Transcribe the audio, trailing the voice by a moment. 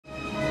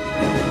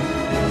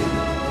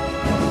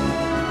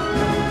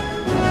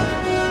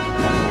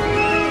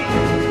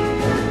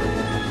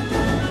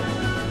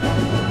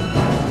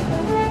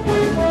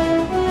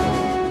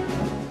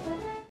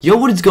Yo,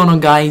 what is going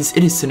on guys,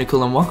 it is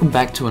Cynnnical and welcome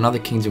back to another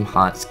Kingdom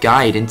Hearts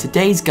guide. In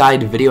today's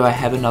guide video I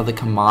have another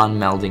command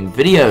melding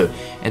video,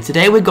 and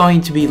today we're going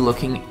to be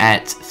looking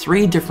at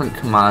 3 different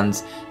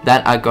commands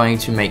that are going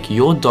to make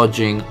your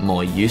dodging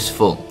more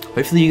useful.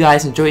 Hopefully you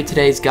guys enjoyed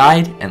today's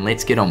guide and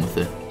let's get on with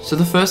it. So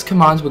the first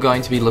command we're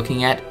going to be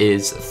looking at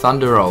is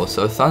Thunder Roll.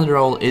 So Thunder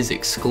Roll is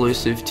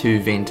exclusive to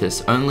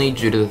Ventus only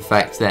due to the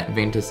fact that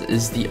Ventus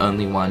is the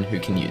only one who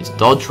can use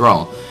Dodge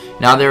Roll.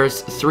 Now there's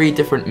 3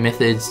 different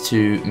methods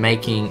to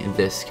making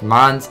this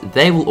command.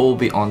 They will all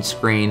be on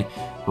screen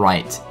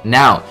right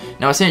now.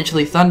 Now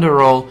essentially Thunder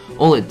Roll,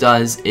 all it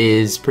does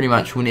is pretty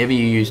much whenever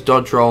you use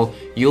Dodge Roll,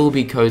 you'll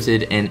be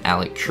coated in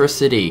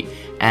electricity.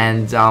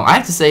 And I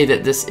have to say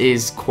that this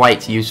is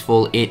quite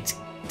useful. It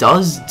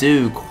does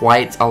do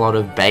quite a lot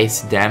of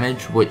base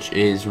damage, which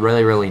is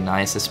really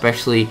nice,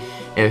 especially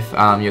if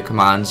your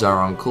commands are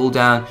on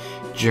cooldown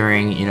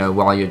during,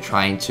 while you're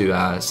trying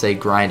to say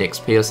grind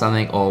XP or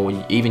something, or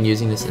even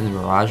using this in the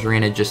Mirage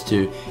Arena just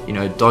to,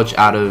 dodge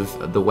out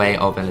of the way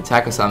of an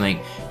attack or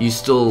something. You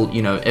still,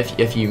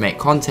 if you make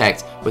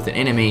contact with an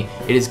enemy,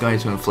 it is going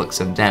to inflict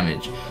some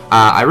damage.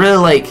 I really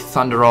like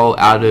Thunder Roll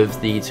out of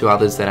the 2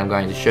 others that I'm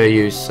going to show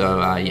you, so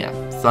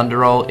yeah. Thunder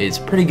Roll is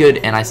pretty good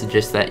and I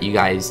suggest that you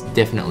guys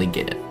definitely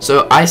get it.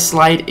 So Ice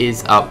Slide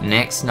is up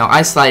next. Now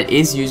Ice Slide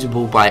is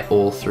usable by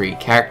all 3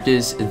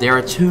 characters. There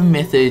are 2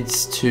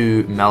 methods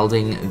to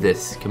melding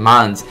this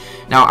command.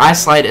 Now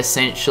Ice Slide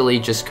essentially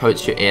just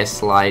coats your air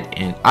slide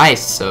in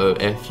ice, so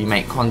if you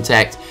make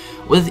contact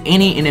with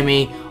any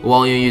enemy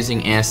while you're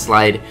using air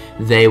slide,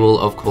 they will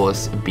of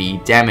course be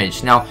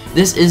damaged. Now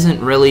this isn't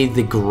really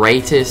the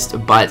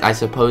greatest, but I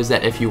suppose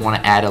that if you want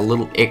to add a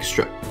little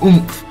extra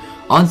oomph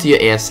onto your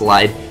air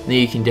slide, then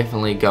you can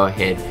definitely go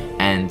ahead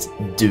and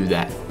do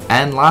that.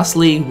 And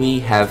lastly we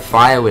have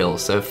Firewheel.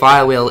 So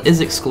Firewheel is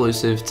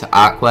exclusive to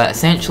Aqua.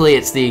 Essentially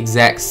it's the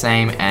exact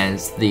same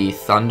as the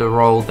Thunder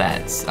Roll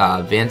that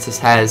Ventus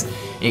has,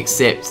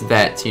 except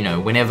that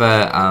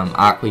whenever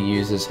Aqua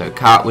uses her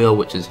Cartwheel,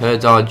 which is her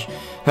dodge,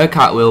 her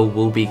Cartwheel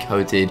will be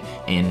coated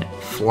in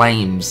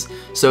flames.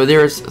 So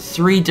there's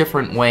 3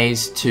 different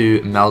ways to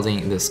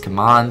melding this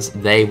command.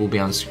 They will be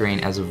on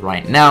screen as of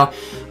right now.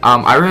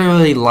 I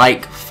really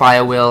like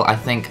Firewheel. I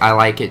think I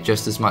like it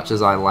just as much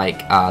as I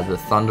like the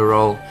Thunder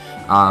Roll.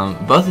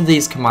 Both of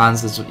these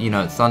commands,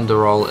 Thunder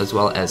Roll as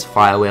well as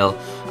Firewheel,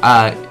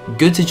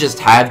 good to just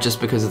have, just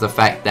because of the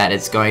fact that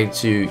it's going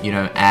to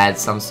add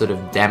some sort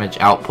of damage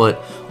output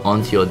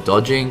onto your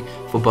dodging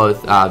for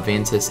both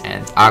Ventus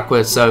and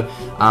Aqua. So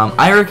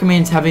I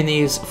recommend having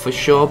these for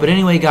sure. But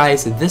anyway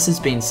guys, this has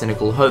been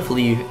Cynnnical.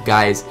 Hopefully you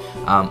guys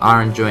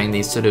are enjoying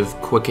these sort of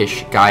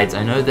quickish guides.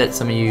 I know that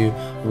some of you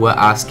were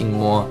asking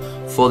more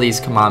for these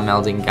command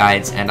melding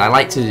guides, and I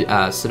like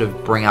to sort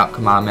of bring out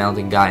command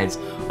melding guides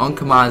on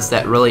commands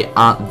that really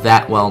aren't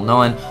that well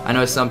known. I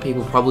know some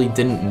people probably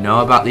didn't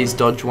know about these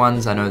dodge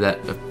ones. I know that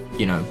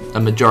a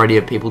majority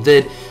of people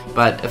did,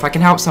 but if I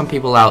can help some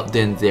people out,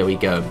 then there we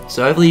go.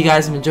 So hopefully you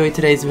guys have enjoyed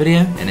today's video,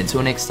 and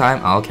until next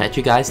time, I'll catch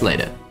you guys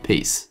later.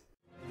 Peace.